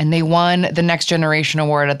 and they won the Next Generation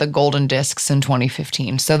Award at the Golden Discs in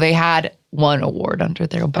 2015. So they had 1 award under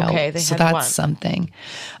their belt. Okay, that's something.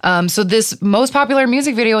 So this most popular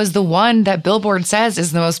music video is the one that Billboard says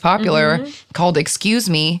is the most popular, called Excuse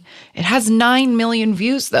Me. It has 9 million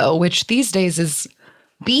views though, which these days is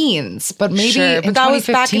beans, but maybe in that 2015? was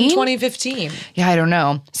back in 2015. Yeah, I don't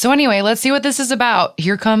know. So anyway, let's see what this is about.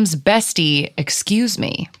 Here comes Bestie, Excuse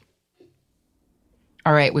Me.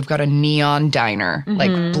 All right, we've got a neon diner, like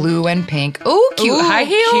blue and pink. Oh, cute high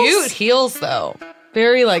heels. Cute heels, though.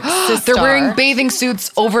 Very like sister. They're wearing bathing suits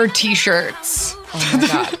over t-shirts. Oh my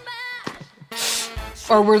God.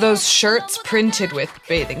 Or were those shirts printed with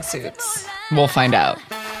bathing suits? We'll find out.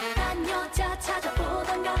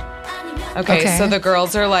 Okay, so the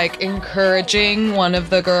girls are like encouraging one of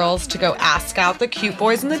the girls to go ask out the cute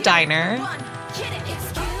boys in the diner.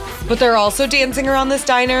 But they're also dancing around this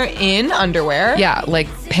diner in underwear. Yeah, like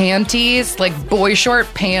panties, like boy short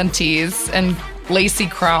panties and lacy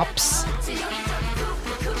crops.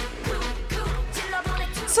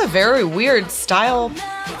 It's a very weird style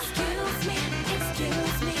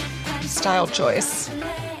choice.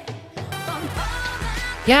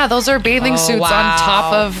 Yeah, those are bathing suits on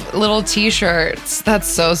top of little t-shirts. That's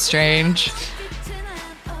so strange.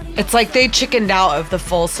 It's like they chickened out of the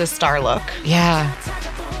full Sistar look. Yeah.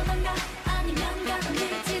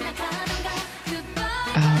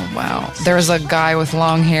 Oh, wow. There's a guy with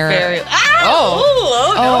long hair.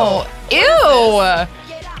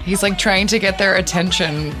 Ew! He's like trying to get their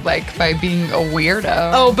attention, like by being a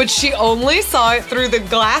weirdo. Oh, but she only saw it through the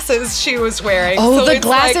glasses she was wearing. Oh, So the it's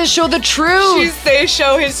glasses like show the truth. they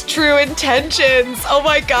show his true intentions. Oh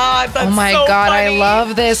my God, that's Oh my so God, funny. I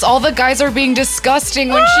love this. All the guys are being disgusting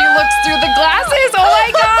when she looks through the glasses. Oh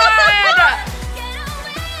my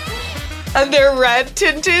God. And they're red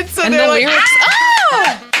tinted, so And they're the like, lyrics,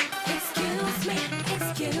 "Ah!"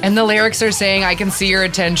 and the lyrics are saying, I can see your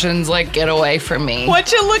attentions, like, get away from me.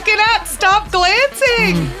 What you looking at? Stop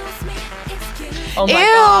glancing. Oh my Ew,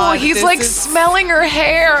 God, he's this like is- smelling her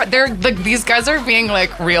hair. These guys are being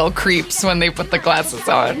like real creeps when they put the glasses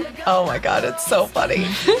on. Oh my God, it's so funny.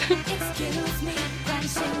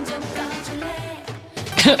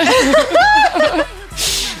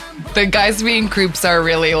 The guys being creeps are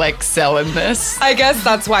really like selling this. I guess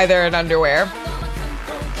that's why they're in underwear.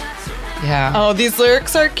 Yeah. Oh, these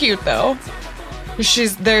lyrics are cute though.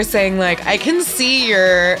 They're saying like, I can see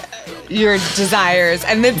your desires,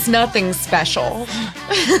 and it's nothing special.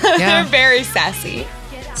 Yeah. They're very sassy.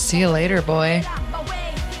 See you later, boy.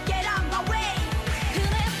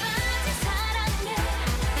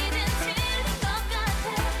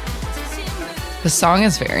 The song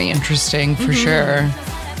is very interesting for sure.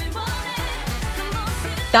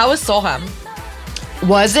 That was Solheim.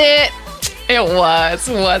 Was it? It was,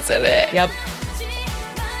 wasn't it? Yep.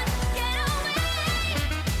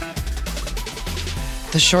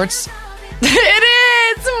 The shorts.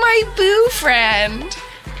 It is my boo friend.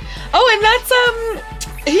 Oh, and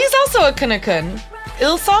that's he's also a Kunakun.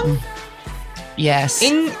 Ilsong? Yes.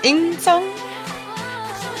 Ing song?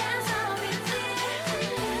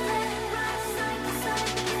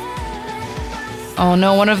 Oh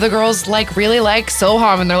no, one of the girls like really likes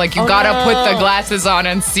Soham, and they're like, you gotta put the glasses on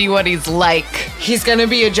and see what he's like. He's gonna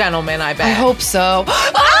be a gentleman, I bet. I hope so. Oh no,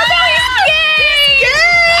 he's gay!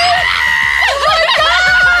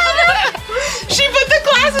 She put the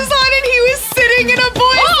glasses on and he was sitting in a boy's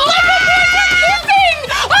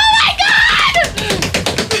Oh my god!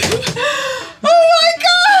 Oh my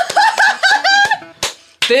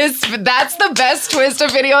God! That's the best twist a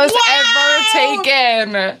video has ever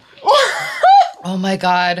taken. Oh my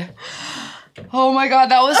god. Oh my god,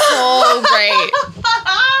 that was so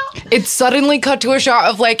great. It suddenly cut to a shot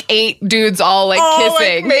of like 8 dudes all like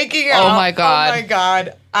kissing. Like making out. Oh my god. Oh my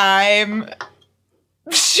God. I'm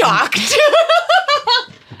shocked.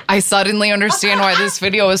 I suddenly understand why this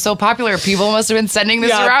video is so popular. People must have been sending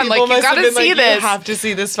this around. Like, people you must have gotta been see like, this. You have to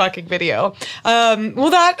see this fucking video. Well,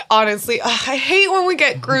 that honestly, I hate when we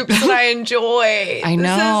get groups that I enjoy. I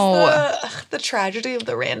know. This is the tragedy of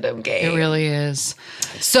the random game. It really is.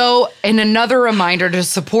 So, and another reminder to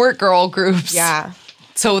support girl groups. Yeah.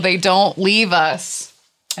 So they don't leave us.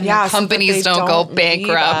 And Yeah. the companies so that don't they go leave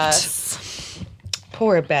bankrupt. us.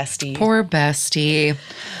 Poor bestie. Poor bestie.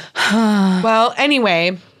 Well,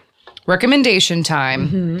 anyway. Recommendation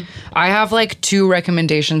time. I have like 2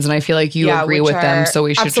 recommendations, and I feel like you agree which with them, are- so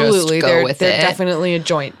we should absolutely, just go they're, with they're it. definitely a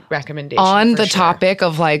joint recommendation. On for the sure. topic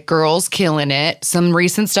of like girls killing it, some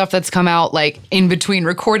recent stuff that's come out like in between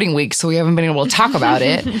recording weeks, so we haven't been able to talk about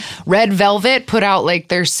it. Red Velvet put out like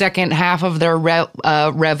their second half of their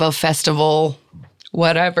Reva Festival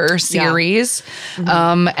whatever series.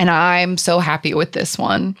 And I'm so happy with this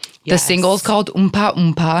one. The Yes. single's called Oompa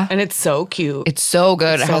Oompa. And it's so cute. It's so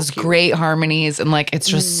good. It's it so has cute. great harmonies, and like it's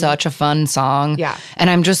just such a fun song. Yeah. And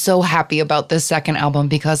I'm just so happy about this second album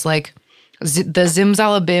because like the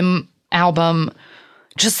Zimzalabim album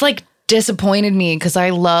just like disappointed me because I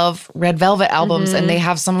love Red Velvet albums and they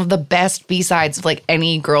have some of the best B-sides of like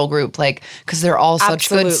any girl group, like because they're all such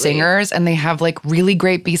good Absolutely. singers and they have like really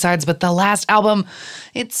great B-sides. But the last album,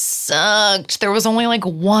 it sucked. There was only like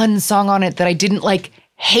one song on it that I didn't like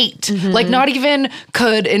hate, like not even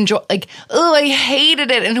could enjoy, like, oh, I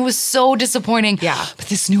hated it and it was so disappointing. Yeah. But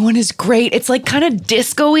this new one is great. It's like kind of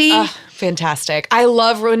disco-y. Fantastic. I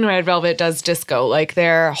love when Red Velvet does disco. Like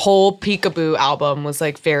their whole Peekaboo album was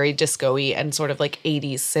like very disco-y and sort of like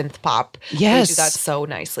 80s synth pop. Yes. They do that so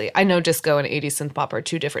nicely. I know disco and 80s synth pop are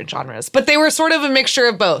 2 different genres, but they were sort of a mixture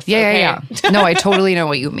of both. Yeah. No, I totally know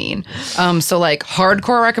what you mean. So like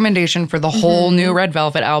hardcore recommendation for the whole new Red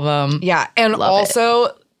Velvet album. Yeah. And Love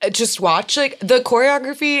also just watch like the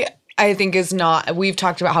choreography. I think is not, we've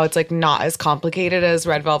talked about how it's like not as complicated as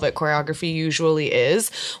Red Velvet choreography usually is,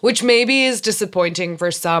 which maybe is disappointing for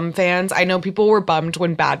some fans. I know people were bummed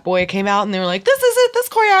when Bad Boy came out and they were like, this is it, this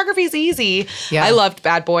choreography is easy. Yeah. I loved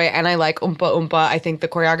Bad Boy and I like Oompa Oompa. I think the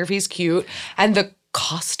choreography is cute and the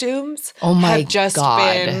costumes Oh my have just God.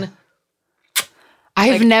 been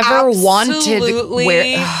I've Like, never wanted absolutely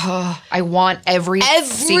wear. I want every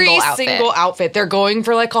single outfit. They're going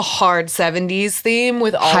for like a hard 70s theme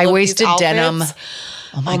with all High-waisted of these denim. outfits.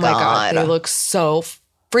 Oh my God. They look so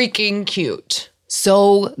freaking cute.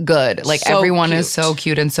 So good. Like So everyone is cute. so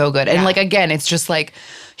cute and so good. And like again, it's just like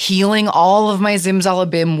healing all of my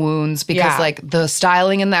Zimzalabim wounds because Yeah. like the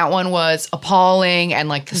styling in that one was appalling and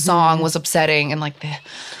like the song was upsetting and like the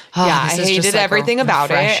I this is just, hated like, everything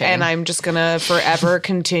about it, refreshing. and I'm just gonna forever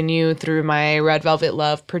continue through my Red Velvet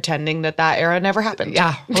love, pretending that era never happened.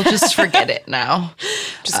 Yeah, we'll just forget it now.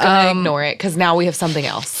 Just gonna ignore it because now we have something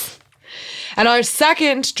else. And our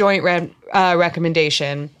second joint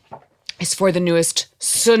recommendation is for the newest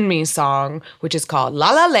Sunmi song, which is called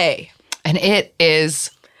La La Lay. And it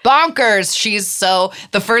is bonkers. She's so,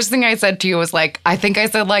 the first thing I said to you was like, I think I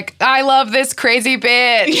said like, I love this crazy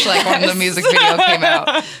bitch. Like when the music video came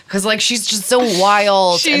out. Cause like, she's just so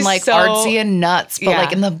wild and She's like so- artsy and nuts, but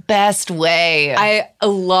like in the best way. I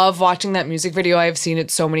love watching that music video. I've seen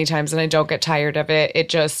it so many times and I don't get tired of it. It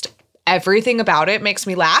just, everything about it makes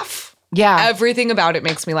me laugh. Yeah. Everything about it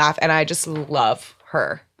makes me laugh. And I just love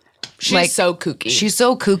her. She's Like, so kooky. She's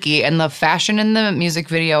so kooky. And the fashion in the music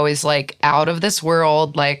video is like out of this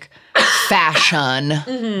world, like fashion,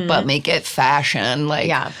 but make it fashion,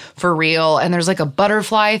 like for real. And there's like a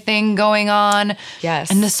butterfly thing going on. Yes.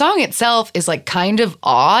 And the song itself is like kind of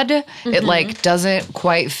odd. It like doesn't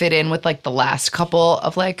quite fit in with like the last couple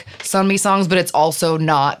of like Sunmi songs, but it's also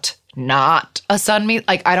not a Sunmi.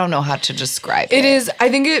 Like I don't know how to describe it. It is, I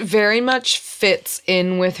think it very much fits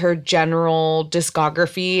in with her general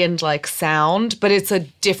discography and like sound, but it's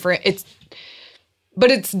different. It's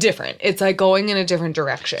like going in a different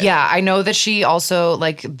direction. Yeah, I know that she also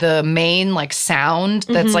like the main like sound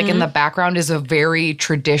that's like in the background is a very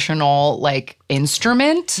traditional like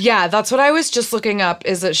instrument. Yeah, that's what I was just looking up,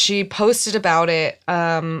 is that she posted about it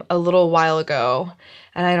a little while ago,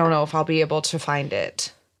 and I don't know if I'll be able to find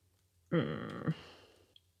it.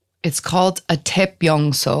 It's called a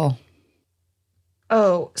tepyeongso.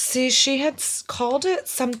 Oh, see, she had called it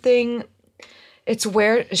something. It's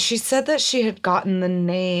where she said that she had gotten the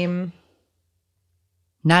name.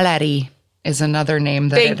 Nalari is another name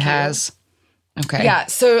that Thank it you. has. Okay. Yeah,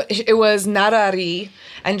 so it was Narari,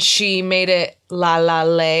 and she made it La La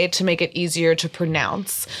Lay to make it easier to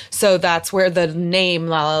pronounce. So that's where the name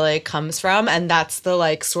La La Lay comes from, and that's the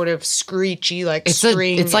like sort of screechy like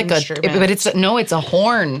string instrument. but it's a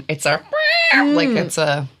horn. It's a like it's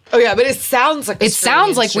a. Oh yeah, but it sounds like It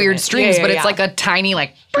sounds like weird strings, but it's like a tiny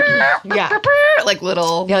like like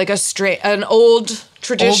little like an old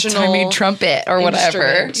traditional old-timey trumpet or whatever.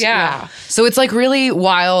 instrument. Yeah. So it's like really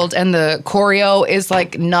wild, and the choreo is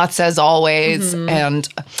like nuts as always. And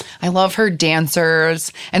I love her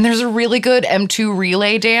dancers. And there's a really good M2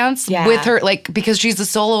 relay dance with her, like because she's a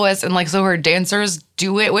soloist, and like so her dancers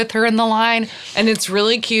do it with her in the line. And it's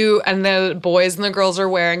really cute. And the boys and the girls are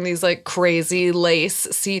wearing these like crazy lace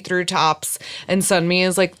see-through tops. And Sunmi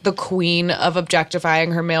is like the queen of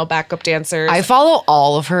objectifying her male backup dancers. I follow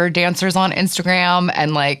all of her dancers on Instagram,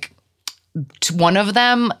 and like one of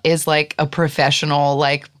them is like a professional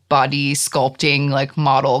like body sculpting like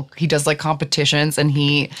model. He does like competitions, and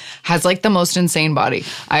he has like the most insane body.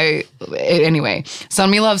 Anyway,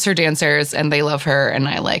 Sunmi loves her dancers and they love her, and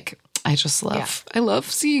I love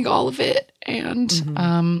seeing all of it.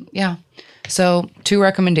 And yeah. So 2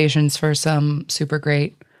 recommendations for some super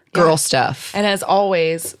great girl stuff. And as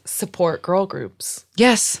always, support girl groups.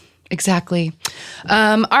 Yes, exactly.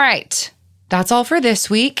 All right. That's all for this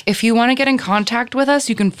week. If you want to get in contact with us,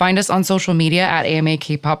 you can find us on social media at AMA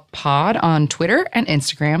K-Pop Pod on Twitter and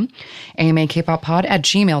Instagram,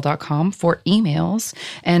 amakpoppod@gmail.com for emails.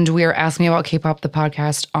 And we are Ask Me About K-Pop, the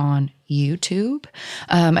podcast on YouTube.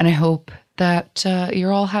 And I hope that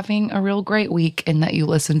you're all having a real great week and that you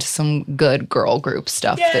listen to some good girl group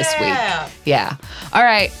stuff this week. Yeah. All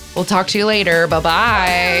right. We'll talk to you later.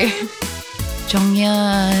 Bye-bye.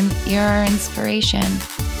 Jonghyun, you're our inspiration.